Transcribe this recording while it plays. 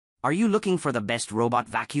Are you looking for the best robot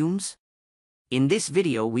vacuums? In this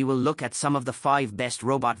video we will look at some of the 5 best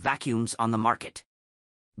robot vacuums on the market.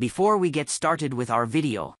 Before we get started with our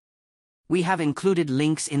video, we have included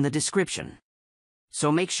links in the description.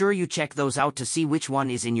 So make sure you check those out to see which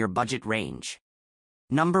one is in your budget range.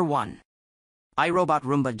 Number 1. iRobot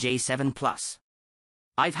Roomba J7 Plus.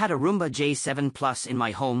 I've had a Roomba J7 Plus in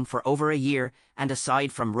my home for over a year, and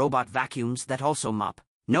aside from robot vacuums that also mop,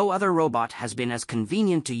 no other robot has been as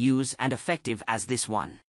convenient to use and effective as this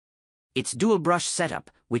one. Its dual brush setup,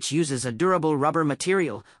 which uses a durable rubber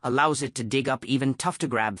material, allows it to dig up even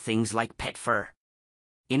tough-to-grab things like pet fur.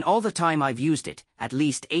 In all the time I've used it, at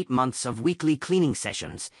least 8 months of weekly cleaning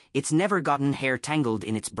sessions, it's never gotten hair tangled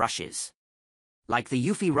in its brushes. Like the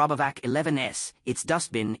Eufy RoboVac 11S, its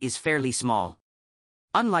dustbin is fairly small.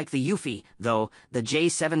 Unlike the Eufy, though, the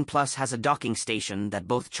J7 Plus has a docking station that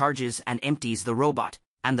both charges and empties the robot,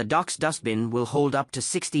 and the dock's dustbin will hold up to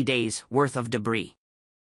 60 days worth of debris.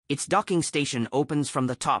 Its docking station opens from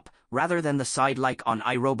the top, rather than the side like on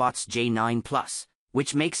iRobot's J9 Plus,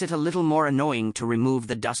 which makes it a little more annoying to remove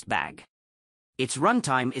the dust bag. Its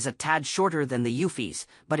runtime is a tad shorter than the Eufy's,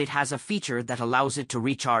 but it has a feature that allows it to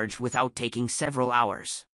recharge without taking several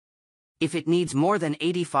hours. If it needs more than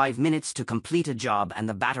 85 minutes to complete a job and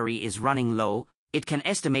the battery is running low, it can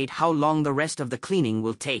estimate how long the rest of the cleaning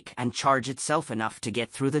will take and charge itself enough to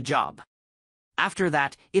get through the job. After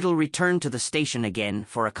that, it'll return to the station again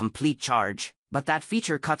for a complete charge, but that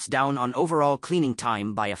feature cuts down on overall cleaning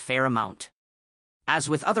time by a fair amount. As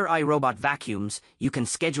with other iRobot vacuums, you can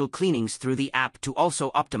schedule cleanings through the app to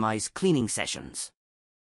also optimize cleaning sessions.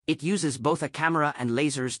 It uses both a camera and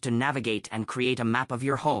lasers to navigate and create a map of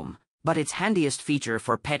your home, but its handiest feature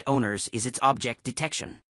for pet owners is its object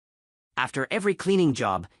detection. After every cleaning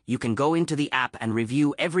job, you can go into the app and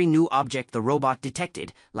review every new object the robot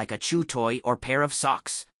detected, like a chew toy or pair of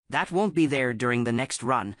socks. That won't be there during the next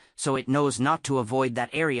run, so it knows not to avoid that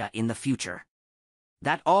area in the future.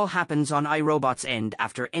 That all happens on iRobot's end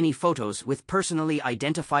after any photos with personally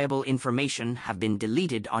identifiable information have been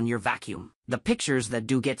deleted on your vacuum. The pictures that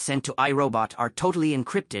do get sent to iRobot are totally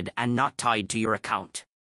encrypted and not tied to your account.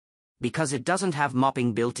 Because it doesn't have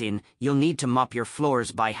mopping built in, you'll need to mop your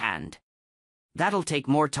floors by hand. That'll take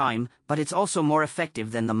more time, but it's also more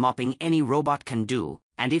effective than the mopping any robot can do,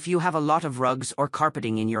 and if you have a lot of rugs or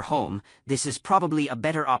carpeting in your home, this is probably a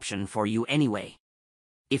better option for you anyway.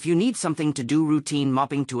 If you need something to do routine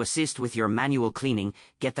mopping to assist with your manual cleaning,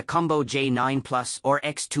 get the Combo J9 Plus or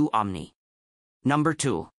X2 Omni. Number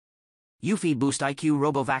 2. Eufy BoostIQ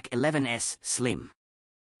RoboVac 11S Slim.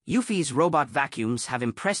 Eufy's robot vacuums have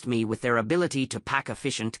impressed me with their ability to pack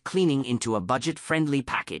efficient cleaning into a budget-friendly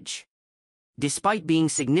package. Despite being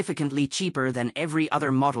significantly cheaper than every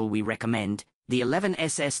other model we recommend, the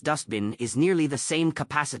 11SS dustbin is nearly the same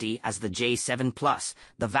capacity as the J7 Plus.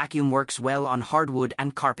 The vacuum works well on hardwood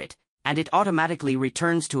and carpet, and it automatically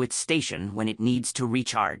returns to its station when it needs to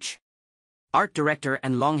recharge. Art director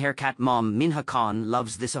and long-hair cat mom Minha Khan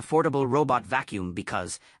loves this affordable robot vacuum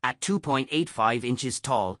because, at 2.85 inches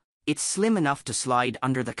tall, it's slim enough to slide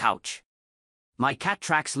under the couch. My cat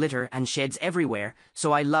tracks litter and sheds everywhere,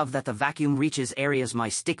 so I love that the vacuum reaches areas my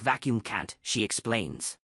stick vacuum can't, she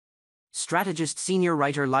explains. Strategist senior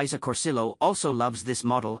writer Liza Corsillo also loves this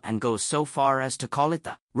model and goes so far as to call it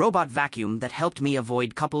the robot vacuum that helped me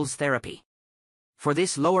avoid couples therapy. For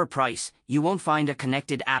this lower price, you won't find a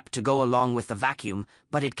connected app to go along with the vacuum,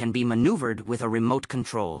 but it can be maneuvered with a remote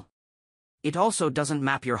control. It also doesn't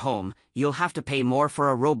map your home. You'll have to pay more for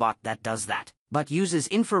a robot that does that, but uses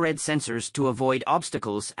infrared sensors to avoid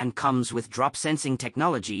obstacles and comes with drop sensing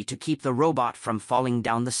technology to keep the robot from falling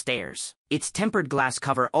down the stairs. Its tempered glass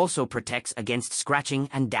cover also protects against scratching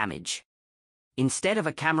and damage. Instead of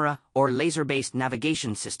a camera or laser-based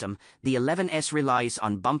navigation system, the 11S relies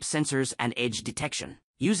on bump sensors and edge detection,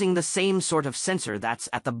 using the same sort of sensor that's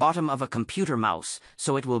at the bottom of a computer mouse,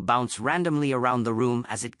 so it will bounce randomly around the room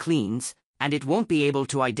as it cleans, and it won't be able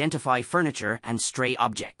to identify furniture and stray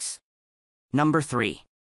objects. Number 3.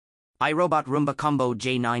 iRobot Roomba Combo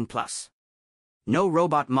J9 Plus. No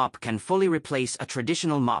robot mop can fully replace a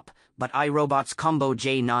traditional mop, but iRobot's Combo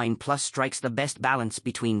J9 Plus strikes the best balance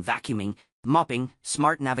between vacuuming, mopping,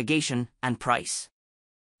 smart navigation, and price.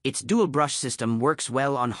 Its dual brush system works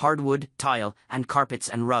well on hardwood, tile, and carpets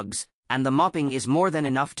and rugs, and the mopping is more than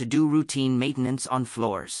enough to do routine maintenance on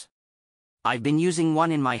floors. I've been using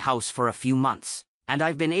one in my house for a few months, and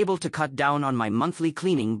I've been able to cut down on my monthly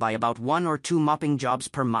cleaning by about 1 or 2 mopping jobs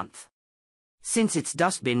per month. Since its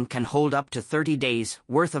dustbin can hold up to 30 days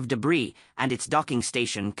worth of debris and its docking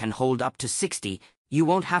station can hold up to 60, you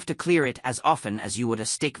won't have to clear it as often as you would a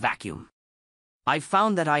stick vacuum. I've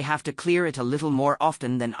found that I have to clear it a little more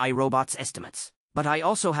often than iRobot's estimates, but I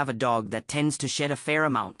also have a dog that tends to shed a fair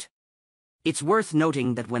amount. It's worth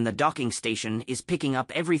noting that when the docking station is picking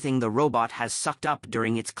up everything the robot has sucked up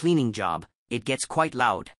during its cleaning job, it gets quite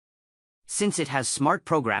loud. Since it has smart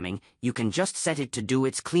programming, you can just set it to do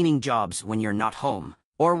its cleaning jobs when you're not home,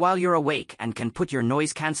 or while you're awake, and can put your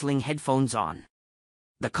noise-canceling headphones on.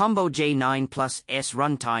 The Combo J9 Plus S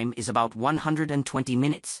runtime is about 120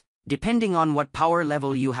 minutes, depending on what power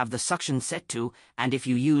level you have the suction set to and if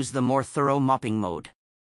you use the more thorough mopping mode.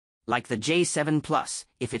 Like the J7 Plus,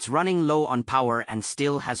 if it's running low on power and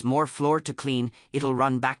still has more floor to clean, it'll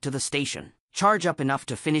run back to the station, charge up enough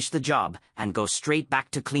to finish the job, and go straight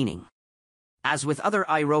back to cleaning. As with other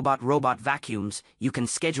iRobot robot vacuums, you can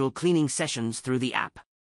schedule cleaning sessions through the app.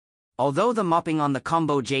 Although the mopping on the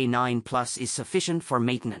Combo J9 Plus is sufficient for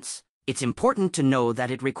maintenance, it's important to know that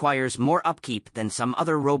it requires more upkeep than some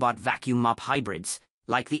other robot vacuum mop hybrids,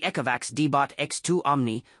 like the Ecovacs Deebot X2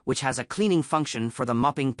 Omni, which has a cleaning function for the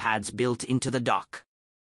mopping pads built into the dock.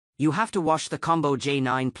 You have to wash the Combo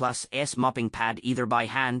J9 Plus S mopping pad either by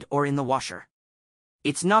hand or in the washer.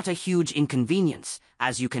 It's not a huge inconvenience,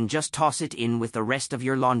 as you can just toss it in with the rest of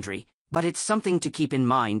your laundry, but it's something to keep in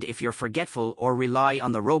mind if you're forgetful or rely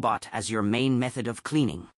on the robot as your main method of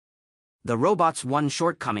cleaning. The robot's one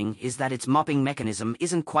shortcoming is that its mopping mechanism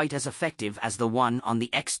isn't quite as effective as the one on the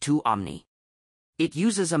X2 Omni. It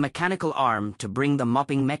uses a mechanical arm to bring the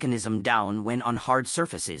mopping mechanism down when on hard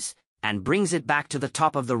surfaces, and brings it back to the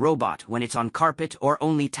top of the robot when it's on carpet or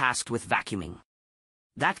only tasked with vacuuming.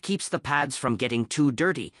 That keeps the pads from getting too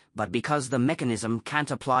dirty, but because the mechanism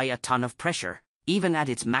can't apply a ton of pressure, even at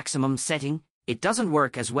its maximum setting, it doesn't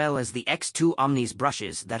work as well as the X2 Omni's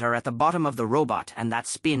brushes that are at the bottom of the robot and that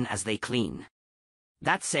spin as they clean.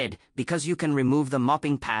 That said, because you can remove the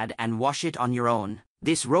mopping pad and wash it on your own,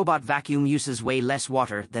 this robot vacuum uses way less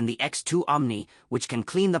water than the X2 Omni, which can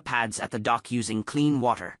clean the pads at the dock using clean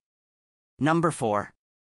water. Number 4.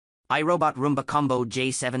 iRobot Roomba Combo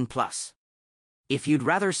J7 Plus. If you'd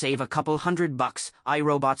rather save a couple $100,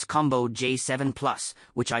 iRobot's Combo J7 Plus,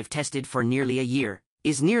 which I've tested for nearly a year,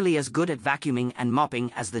 is nearly as good at vacuuming and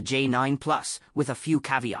mopping as the J9 Plus, with a few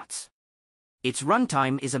caveats. Its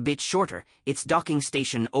runtime is a bit shorter, its docking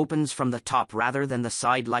station opens from the top rather than the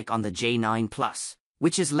side like on the J9 Plus,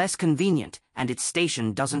 which is less convenient, and its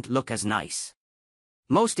station doesn't look as nice.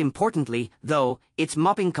 Most importantly, though, its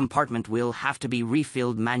mopping compartment will have to be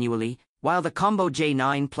refilled manually, while the Combo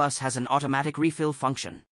J9 Plus has an automatic refill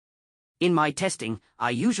function. In my testing,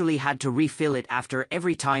 I usually had to refill it after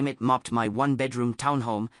every time it mopped my one-bedroom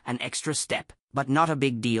townhome, an extra step, but not a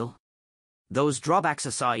big deal. Those drawbacks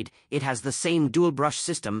aside, it has the same dual-brush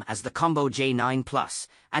system as the Combo J9 Plus,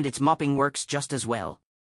 and its mopping works just as well.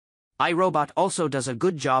 iRobot also does a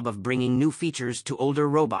good job of bringing new features to older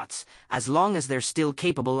robots, as long as they're still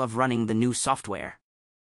capable of running the new software.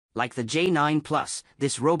 Like the J9 Plus,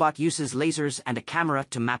 this robot uses lasers and a camera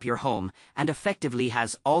to map your home, and effectively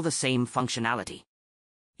has all the same functionality.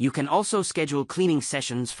 You can also schedule cleaning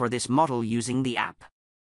sessions for this model using the app.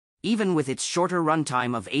 Even with its shorter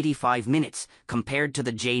runtime of 85 minutes, compared to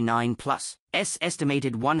the J9 Plus'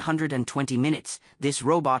 estimated 120 minutes, this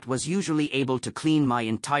robot was usually able to clean my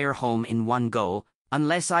entire home in one go,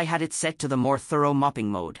 unless I had it set to the more thorough mopping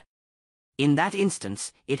mode. In that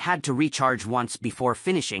instance, it had to recharge once before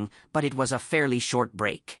finishing, but it was a fairly short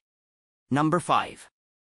break. Number 5.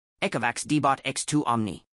 Ecovacs Deebot X2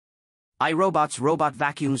 Omni. iRobot's robot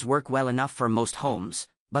vacuums work well enough for most homes,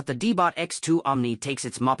 but the Deebot X2 Omni takes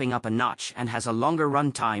its mopping up a notch and has a longer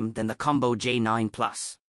run time than the Combo J9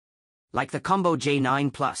 Plus. Like the Combo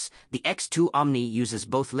J9 Plus, the X2 Omni uses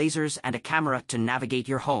both lasers and a camera to navigate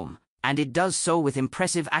your home, and it does so with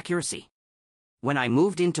impressive accuracy. When I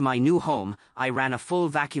moved into my new home, I ran a full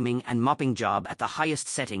vacuuming and mopping job at the highest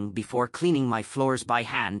setting before cleaning my floors by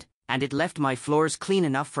hand, and it left my floors clean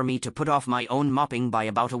enough for me to put off my own mopping by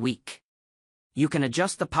about a week. You can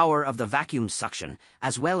adjust the power of the vacuum suction,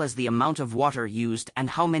 as well as the amount of water used and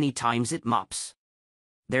how many times it mops.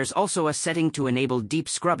 There's also a setting to enable deep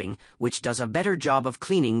scrubbing, which does a better job of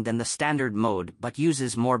cleaning than the standard mode but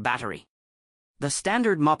uses more battery. The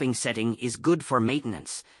standard mopping setting is good for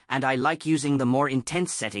maintenance, and I like using the more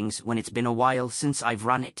intense settings when it's been a while since I've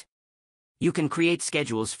run it. You can create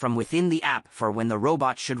schedules from within the app for when the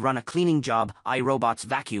robot should run a cleaning job. iRobot's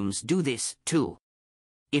vacuums do this, too.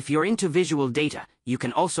 If you're into visual data, you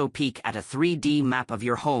can also peek at a 3D map of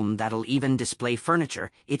your home that'll even display furniture.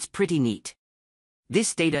 It's pretty neat.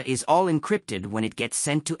 This data is all encrypted when it gets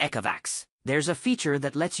sent to Ecovacs. There's a feature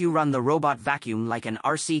that lets you run the robot vacuum like an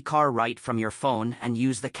RC car right from your phone and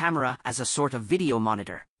use the camera as a sort of video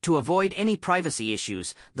monitor, To avoid any privacy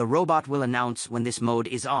issues, the robot will announce when this mode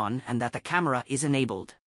is on and that the camera is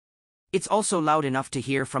enabled. It's also loud enough to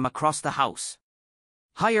hear from across the house.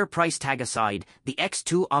 Higher price tag aside, the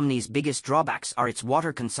X2 Omni's biggest drawbacks are its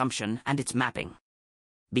water consumption and its mapping.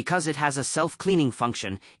 Because it has a self-cleaning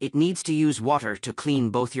function, it needs to use water to clean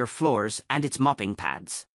both your floors and its mopping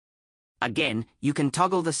pads. Again, you can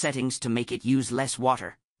toggle the settings to make it use less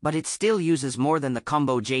water, but it still uses more than the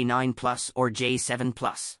Combo J9 Plus or J7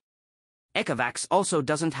 Plus. Ecovacs also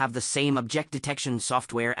doesn't have the same object detection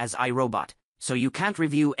software as iRobot, so you can't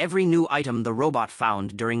review every new item the robot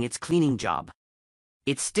found during its cleaning job.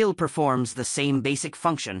 It still performs the same basic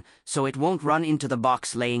function, so it won't run into the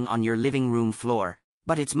box laying on your living room floor,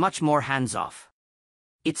 but it's much more hands-off.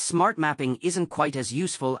 Its smart mapping isn't quite as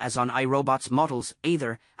useful as on iRobot's models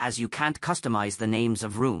either, as you can't customize the names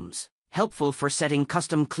of rooms. Helpful for setting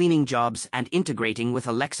custom cleaning jobs and integrating with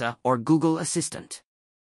Alexa or Google Assistant.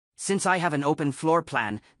 Since I have an open floor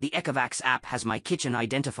plan, the Ecovacs app has my kitchen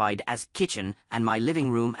identified as kitchen and my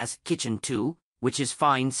living room as kitchen too, which is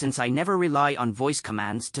fine since I never rely on voice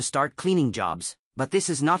commands to start cleaning jobs, but this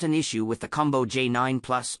is not an issue with the Combo J9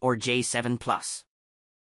 Plus or J7 Plus.